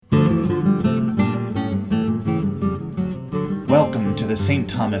the St.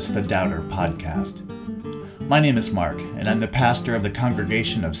 Thomas the Doubter podcast. My name is Mark, and I'm the pastor of the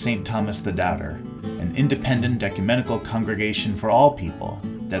congregation of St. Thomas the Doubter, an independent ecumenical congregation for all people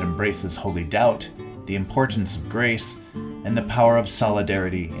that embraces holy doubt, the importance of grace, and the power of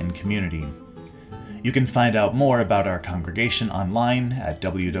solidarity in community. You can find out more about our congregation online at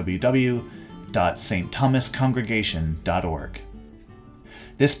www.stthomascongregation.org.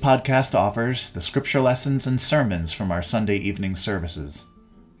 This podcast offers the scripture lessons and sermons from our Sunday evening services.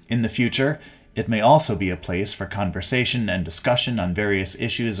 In the future, it may also be a place for conversation and discussion on various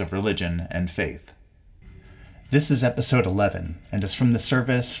issues of religion and faith. This is episode 11 and is from the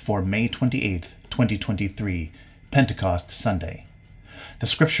service for May 28th, 2023, Pentecost Sunday. The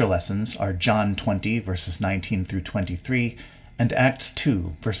scripture lessons are John 20, verses 19 through 23, and Acts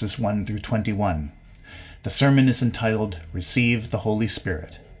 2, verses 1 through 21. The sermon is entitled, Receive the Holy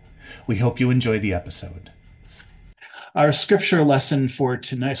Spirit. We hope you enjoy the episode. Our scripture lessons for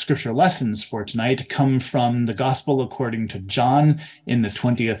tonight come from the Gospel according to John in the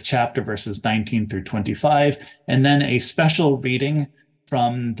 20th chapter, verses 19 through 25, and then a special reading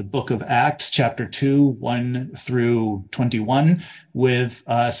from the book of Acts, chapter 2, 1 through 21, with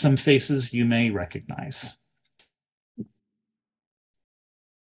some faces you may recognize.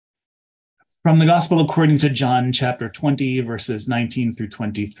 From the Gospel according to John, chapter 20, verses 19 through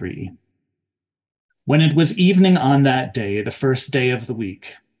 23. When it was evening on that day, the first day of the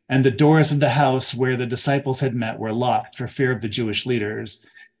week, and the doors of the house where the disciples had met were locked for fear of the Jewish leaders,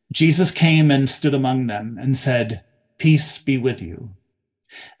 Jesus came and stood among them and said, "Peace be with you."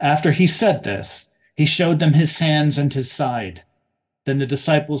 After he said this, he showed them his hands and his side. Then the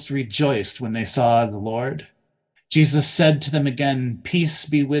disciples rejoiced when they saw the Lord. Jesus said to them again, "Peace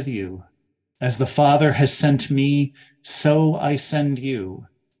be with you. As the Father has sent me, so I send you."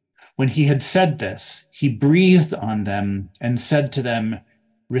 When he had said this, he breathed on them and said to them,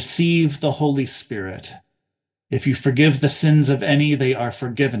 "Receive the Holy Spirit. If you forgive the sins of any, they are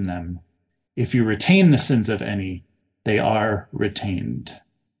forgiven them. If you retain the sins of any, they are retained."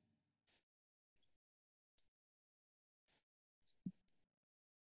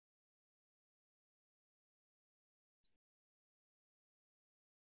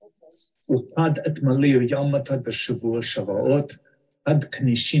 وقد اتمليو يومتا بشبوع شواوت قد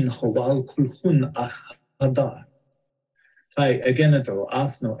كنيشين خوال كلخون أخدا فاي أجندو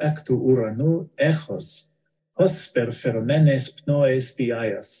أفنو أكتو أورانو إخوس هسبر فيرومينيس بنويس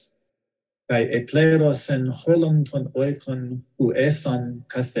بيايس فاي إبليروسن هولم تون أويكون وإسان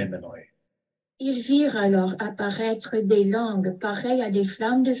كثيمنوي. Ils virent alors apparaître des langues pareilles à des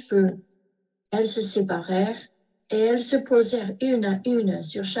flammes de feu. Elles se séparèrent et elles se posèrent une à une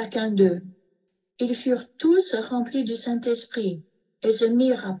sur chacun d'eux. Ils furent tous remplis du Saint-Esprit et se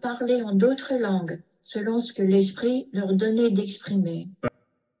mirent à parler en d'autres langues, selon ce que l'Esprit leur donnait d'exprimer.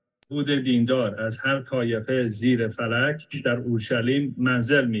 بود دیندار از هر طایفه زیر فلک در اورشلیم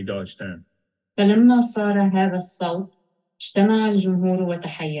منزل می‌داشتند. فلما صار هذا الصوت اجتمع الجمهور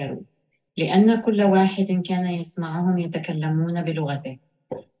وتحيروا لأن كل واحد كان يسمعهم يتكلمون بلغته.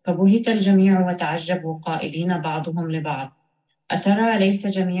 فبهت الجميع وتعجبوا قائلين بعضهم لبعض: أترى ليس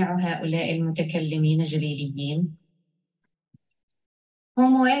جميع هؤلاء المتكلمين جليليين؟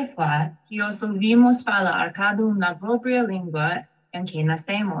 Como é que os ouvimos falar cada na própria língua em que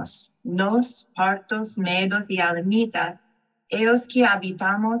nascemos, nós, partos, medos e alamitas, e os que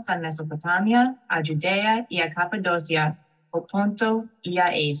habitamos a Mesopotâmia, a Judeia e a Capadócia, o Ponto e a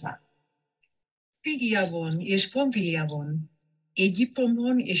Ásia. Frigiabon és Pamfiliabon,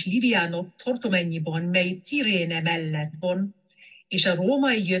 Egyiptomban és Libiának tartományiban, mely Ciréne mellett van, és a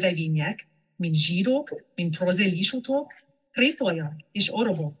római jövevények, mint zsidók, mint prozelitutok, krétaiak és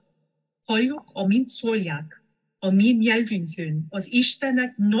arabok, halljuk, amint szólják a mi nyelvünkön az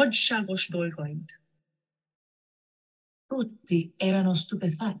Istenek nagyságos dolgait. Tutti erano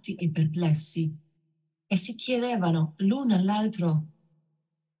stupefatti e perplessi e si chiedevano l'uno all'altro: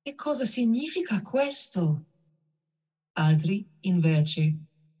 che cosa significa questo? Altri, invece,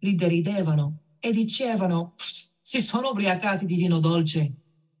 li deridevano e dicevano: si sono ubriacati di vino dolce.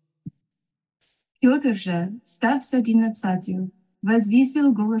 Петр же, став с одиннадцатью,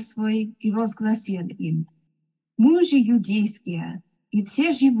 возвысил голос свой и возгласил им: «Мужи юдейские и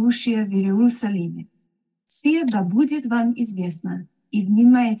все живущие в Иерусалиме, все да будет вам известно, и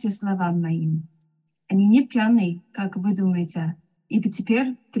внимайте словам моим. Они не пьяны, как вы думаете, ибо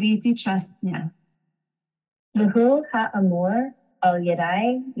теперь третий час дня». Luhul ha'amur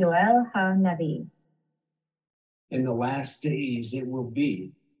al-Yadai Yoel ha'Navi. In the last days it will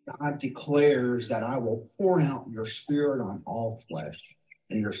be, God declares that I will pour out your spirit on all flesh,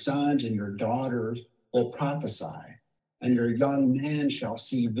 and your sons and your daughters will prophesy, and your young men shall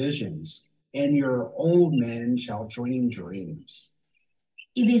see visions, and your old men shall dream dreams.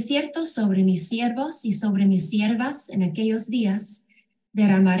 Y de cierto sobre mis siervos y sobre mis siervas en aquellos días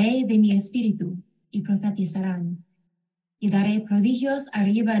derramaré de mi espíritu y profetizarán. Y daré prodigios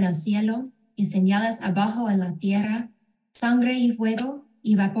arriba en el cielo y señales abajo en la tierra, sangre y fuego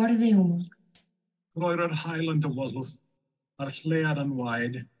y vapor de humo. Roer yr hael yn dywolus, a'r llead yn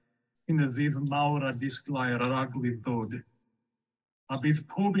waed, sy'n y ddydd mawr a disglair ar arglwydd ddod. A bydd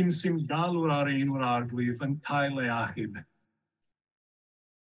pob un sy'n galw'r ar enw'r arglwydd yn cael ei achub.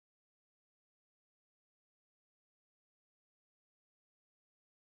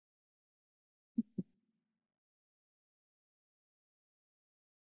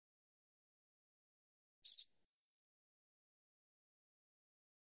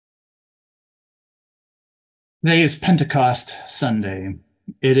 Today is Pentecost Sunday.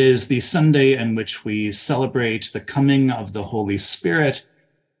 It is the Sunday in which we celebrate the coming of the Holy Spirit,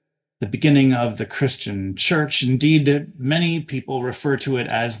 the beginning of the Christian church. Indeed, many people refer to it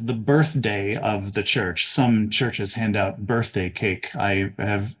as the birthday of the church. Some churches hand out birthday cake, I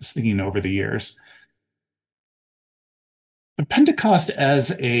have seen over the years. But Pentecost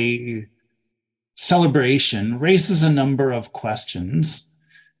as a celebration raises a number of questions,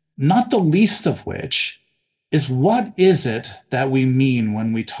 not the least of which is what is it that we mean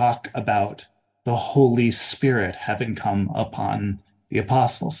when we talk about the Holy Spirit having come upon the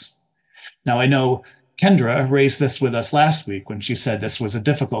apostles? Now, I know Kendra raised this with us last week when she said this was a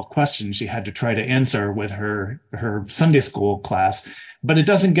difficult question she had to try to answer with her Sunday school class, but it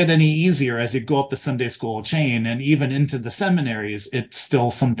doesn't get any easier as you go up the Sunday school chain, and even into the seminaries, it's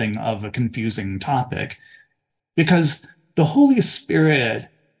still something of a confusing topic, because the Holy Spirit,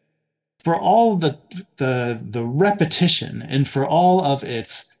 for all the repetition and for all of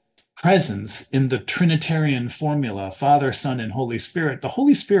its presence in the Trinitarian formula, Father, Son, and Holy Spirit, the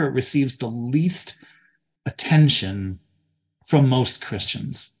Holy Spirit receives the least attention from most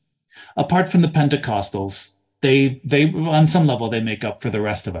Christians. Apart from the Pentecostals, they on some level, they make up for the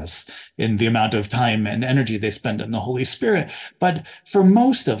rest of us in the amount of time and energy they spend on the Holy Spirit. But for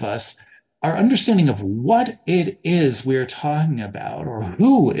most of us, our understanding of what it is we're talking about, or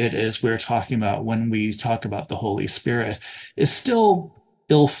who it is we're talking about when we talk about the Holy Spirit, is still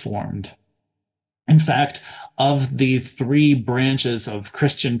ill-formed. In fact, of the three branches of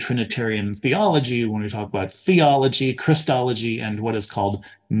Christian Trinitarian theology, when we talk about theology, Christology, and what is called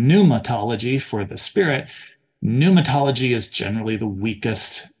pneumatology for the Spirit, pneumatology is generally the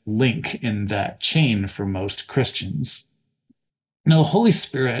weakest link in that chain for most Christians. Now, the Holy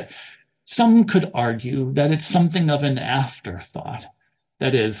Spirit, some could argue that it's something of an afterthought.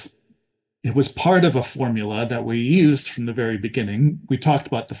 That is, it was part of a formula that we used from the very beginning. We talked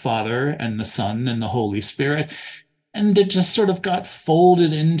about the Father and the Son and the Holy Spirit, and it just sort of got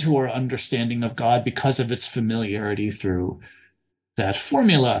folded into our understanding of God because of its familiarity through that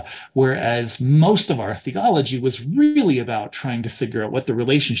formula, whereas most of our theology was really about trying to figure out what the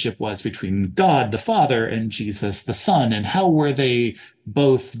relationship was between God, the Father, and Jesus, the Son, and how were they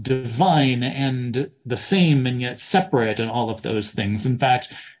both divine and the same and yet separate, and all of those things. In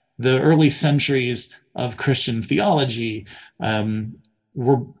fact, the early centuries of Christian theology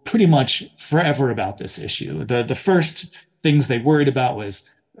were pretty much forever about this issue. The first things they worried about was,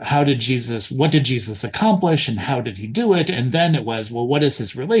 what did Jesus accomplish and how did he do it? And then it was, well, what is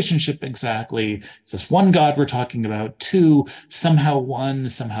his relationship exactly? Is this one God we're talking about? Two, somehow one,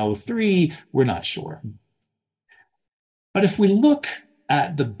 somehow three? We're not sure. But if we look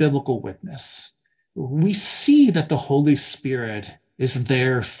at the biblical witness, we see that the Holy Spirit is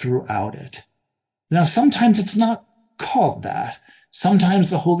there throughout it. Now, sometimes it's not called that.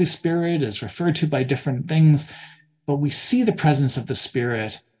 Sometimes the Holy Spirit is referred to by different things, but we see the presence of the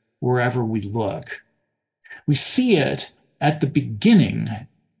Spirit wherever we look. We see it at the beginning.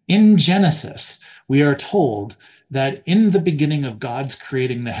 In Genesis, we are told that in the beginning of God's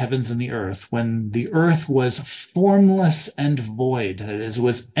creating the heavens and the earth, when the earth was formless and void, that is, it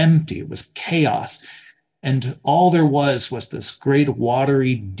was empty, it was chaos, and all there was this great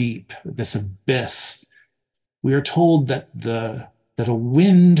watery deep, this abyss, we are told that a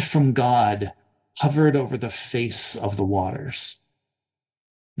wind from God hovered over the face of the waters.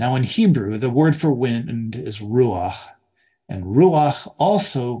 Now, in Hebrew, the word for wind is ruach, and ruach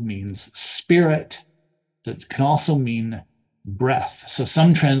also means spirit. It can also mean breath. So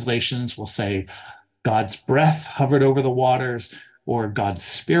some translations will say God's breath hovered over the waters, or God's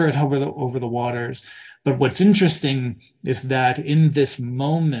spirit hovered over the waters. But what's interesting is that in this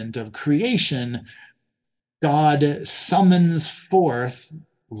moment of creation, God summons forth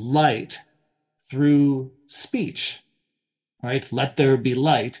light through speech. right? Let there be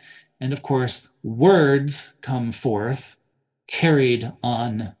light. And of course, words come forth carried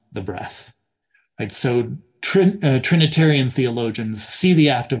on the breath, right? So Trinitarian theologians see the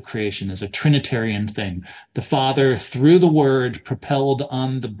act of creation as a Trinitarian thing. The Father, through the Word, propelled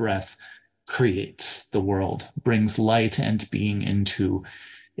on the breath, creates the world, brings light and being into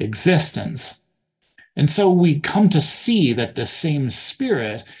existence. And so we come to see that the same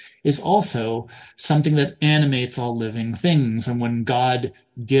Spirit is also something that animates all living things. And when God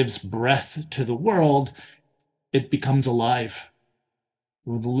gives breath to the world, it becomes alive.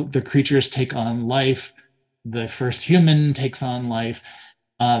 The creatures take on life. The first human takes on life.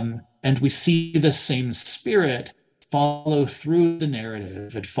 And we see the same Spirit follow through the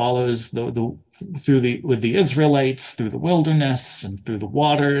narrative. It follows with the Israelites through the wilderness and through the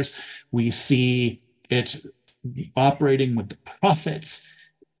waters. We see it operating with the prophets,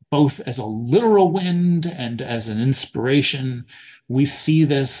 both as a literal wind and as an inspiration. We see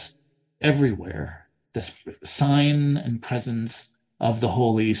this everywhere, this sign and presence of the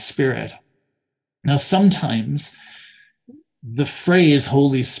Holy Spirit. Now, sometimes the phrase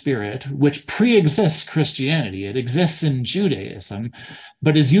Holy Spirit, which pre-exists Christianity, it exists in Judaism,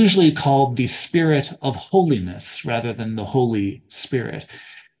 but is usually called the Spirit of Holiness rather than the Holy Spirit,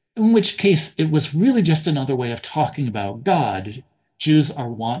 in which case it was really just another way of talking about God. Jews are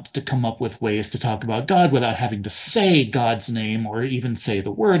wont to come up with ways to talk about God without having to say God's name or even say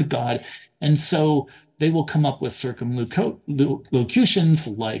the word God. And so they will come up with circumlocutions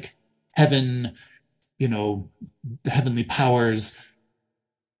like heaven, the heavenly powers,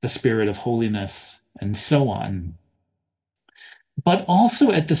 the Spirit of holiness, and so on. But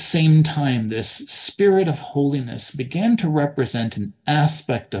also at the same time, this Spirit of holiness began to represent an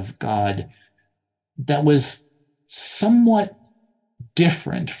aspect of God that was somewhat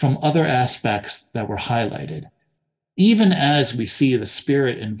different from other aspects that were highlighted. Even as we see the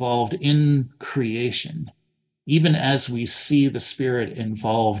Spirit involved in creation, even as we see the Spirit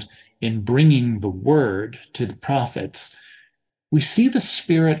involved in bringing the word to the prophets, we see the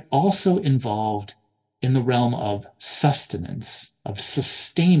Spirit also involved in the realm of sustenance, of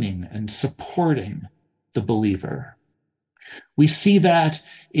sustaining and supporting the believer. We see that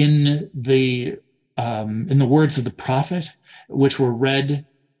in the words of the prophet, which were read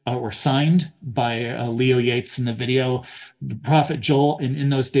or signed by Leo Yates in the video. The prophet Joel, in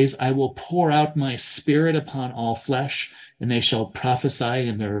those days, I will pour out my Spirit upon all flesh, and they shall prophesy,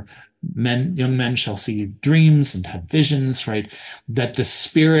 and their young men shall see dreams and have visions, right? That the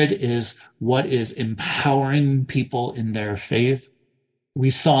Spirit is what is empowering people in their faith. We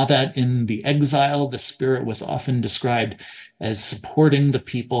saw that in the exile. The Spirit was often described as supporting the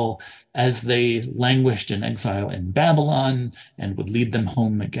people as they languished in exile in Babylon and would lead them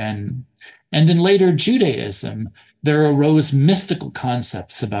home again. And in later Judaism, there arose mystical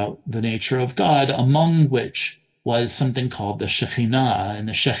concepts about the nature of God, among which was something called the Shekhinah. And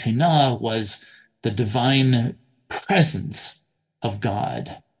the Shekhinah was the divine presence of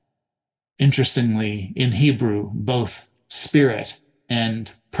God. Interestingly, in Hebrew, both spirit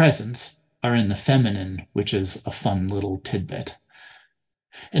and presence are in the feminine, which is a fun little tidbit.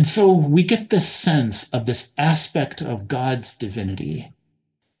 And so we get this sense of this aspect of God's divinity,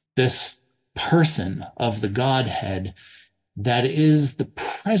 this person of the Godhead that is the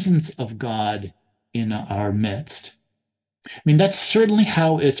presence of God in our midst. I mean, that's certainly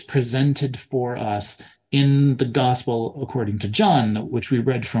how it's presented for us in the Gospel according to John, which we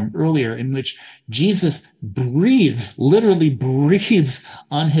read from earlier, in which Jesus literally breathes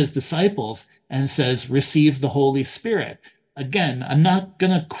on his disciples and says, receive the Holy Spirit. Again, I'm not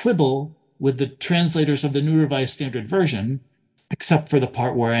going to quibble with the translators of the New Revised Standard Version, except for the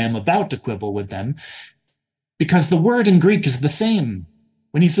part where I am about to quibble with them, because the word in Greek is the same.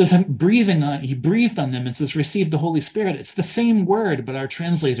 When he says, he breathed on them and says, receive the Holy Spirit. It's the same word, but our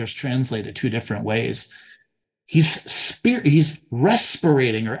translators translate it two different ways. He's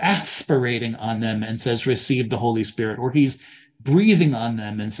respirating or aspirating on them and says, receive the Holy Spirit, or he's breathing on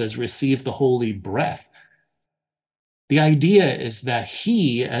them and says, receive the holy breath. The idea is that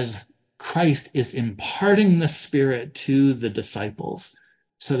he, as Christ, is imparting the Spirit to the disciples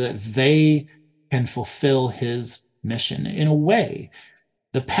so that they can fulfill his mission. In a way,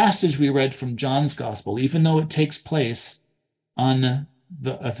 the passage we read from John's Gospel, even though it takes place on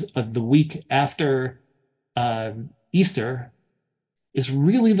the week after Easter, is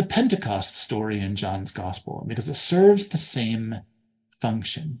really the Pentecost story in John's Gospel because it serves the same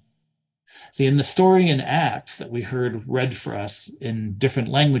function. See, in the story in Acts that we heard read for us in different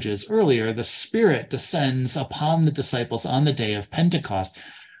languages earlier, the Spirit descends upon the disciples on the day of Pentecost,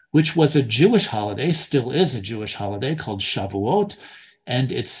 which was a Jewish holiday, still is a Jewish holiday called Shavuot,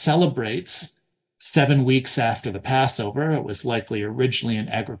 and it celebrates 7 weeks after the Passover. It was likely originally an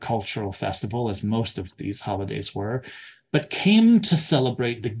agricultural festival, as most of these holidays were, but came to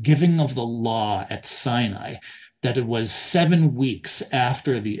celebrate the giving of the law at Sinai, that it was 7 weeks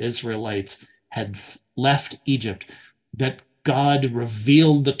after the Israelites had left Egypt that God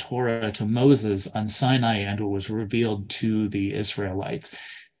revealed the Torah to Moses on Sinai, and it was revealed to the Israelites.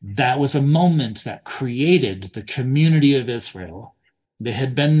 That was a moment that created the community of Israel. They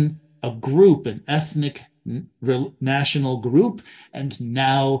had been a group, an ethnic national group, and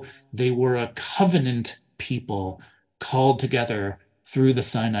now they were a covenant people called together through the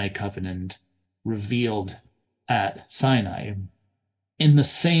Sinai covenant, revealed at Sinai. In the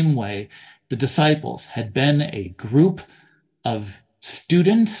same way, the disciples had been a group of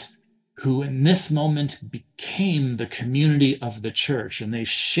students who in this moment became the community of the church, and they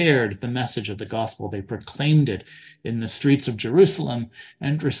shared the message of the gospel. They proclaimed it in the streets of Jerusalem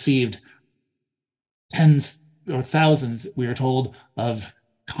and received tens or thousands, we are told, of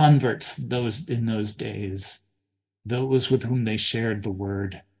converts in those days, those with whom they shared the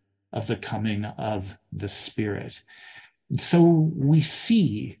word of the coming of the Spirit. And so we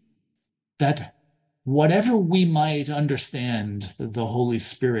see that whatever we might understand the Holy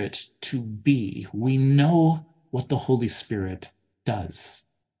Spirit to be, we know what the Holy Spirit does,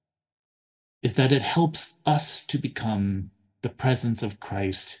 is that it helps us to become the presence of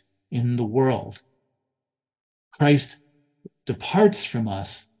Christ in the world. Christ departs from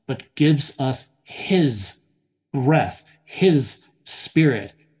us, but gives us his breath, his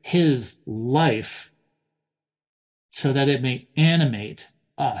spirit, his life, so that it may animate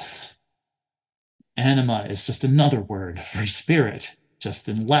us. Anima is just another word for spirit, just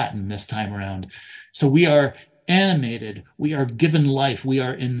in Latin this time around. So we are animated, we are given life, we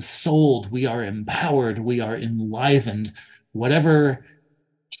are ensouled, we are empowered, we are enlivened, whatever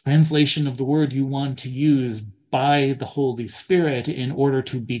translation of the word you want to use, by the Holy Spirit in order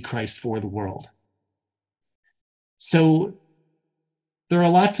to be Christ for the world. So there are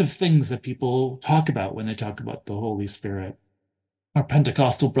lots of things that people talk about when they talk about the Holy Spirit. Our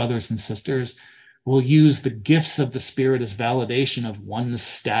Pentecostal brothers and sisters will use the gifts of the Spirit as validation of one's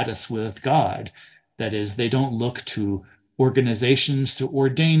status with God. That is, they don't look to organizations to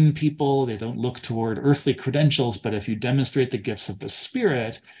ordain people, they don't look toward earthly credentials, but if you demonstrate the gifts of the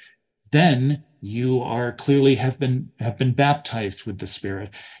Spirit, then you are clearly have been baptized with the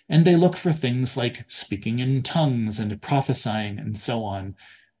Spirit. And they look for things like speaking in tongues and prophesying and so on.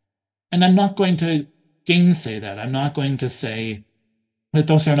 And I'm not going to gainsay that. I'm not going to say that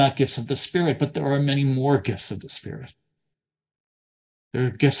those are not gifts of the Spirit, but there are many more gifts of the Spirit. There are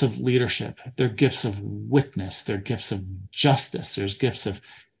gifts of leadership. There are gifts of witness. There are gifts of justice. There's gifts of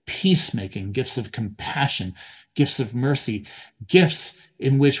peacemaking, gifts of compassion, gifts of mercy, gifts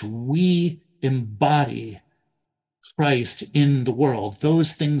in which we embody Christ in the world.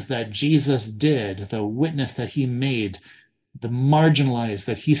 Those things that Jesus did, the witness that he made, the marginalized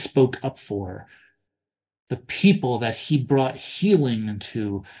that he spoke up for, the people that he brought healing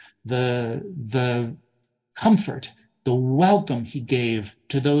to, the comfort, the welcome he gave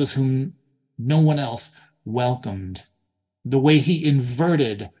to those whom no one else welcomed, the way he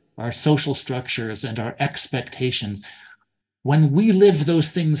inverted our social structures and our expectations. When we live those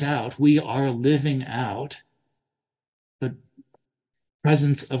things out, we are living out the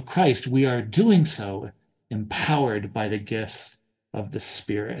presence of Christ. We are doing so empowered by the gifts of the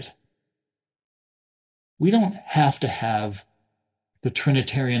Spirit. We don't have to have the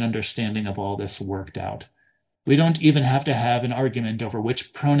Trinitarian understanding of all this worked out. We don't even have to have an argument over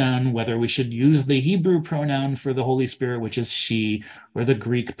which pronoun, whether we should use the Hebrew pronoun for the Holy Spirit, which is she, or the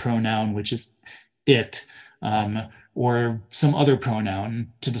Greek pronoun, which is it, or some other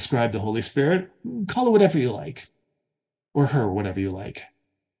pronoun to describe the Holy Spirit. Call it whatever you like, or her, whatever you like.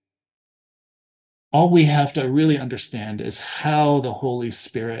 All we have to really understand is how the Holy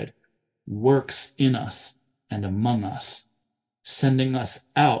Spirit works in us and among us, sending us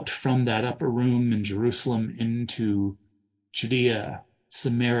out from that upper room in Jerusalem into Judea,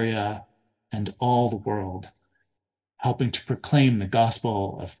 Samaria, and all the world, helping to proclaim the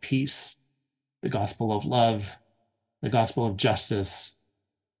gospel of peace, the gospel of love, the gospel of justice,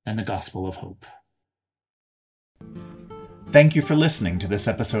 and the gospel of hope. Thank you for listening to this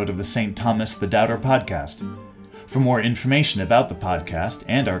episode of the St. Thomas the Doubter podcast. For more information about the podcast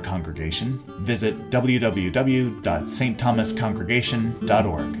and our congregation, visit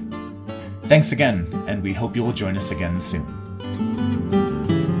www.stthomascongregation.org. Thanks again, and we hope you will join us again soon.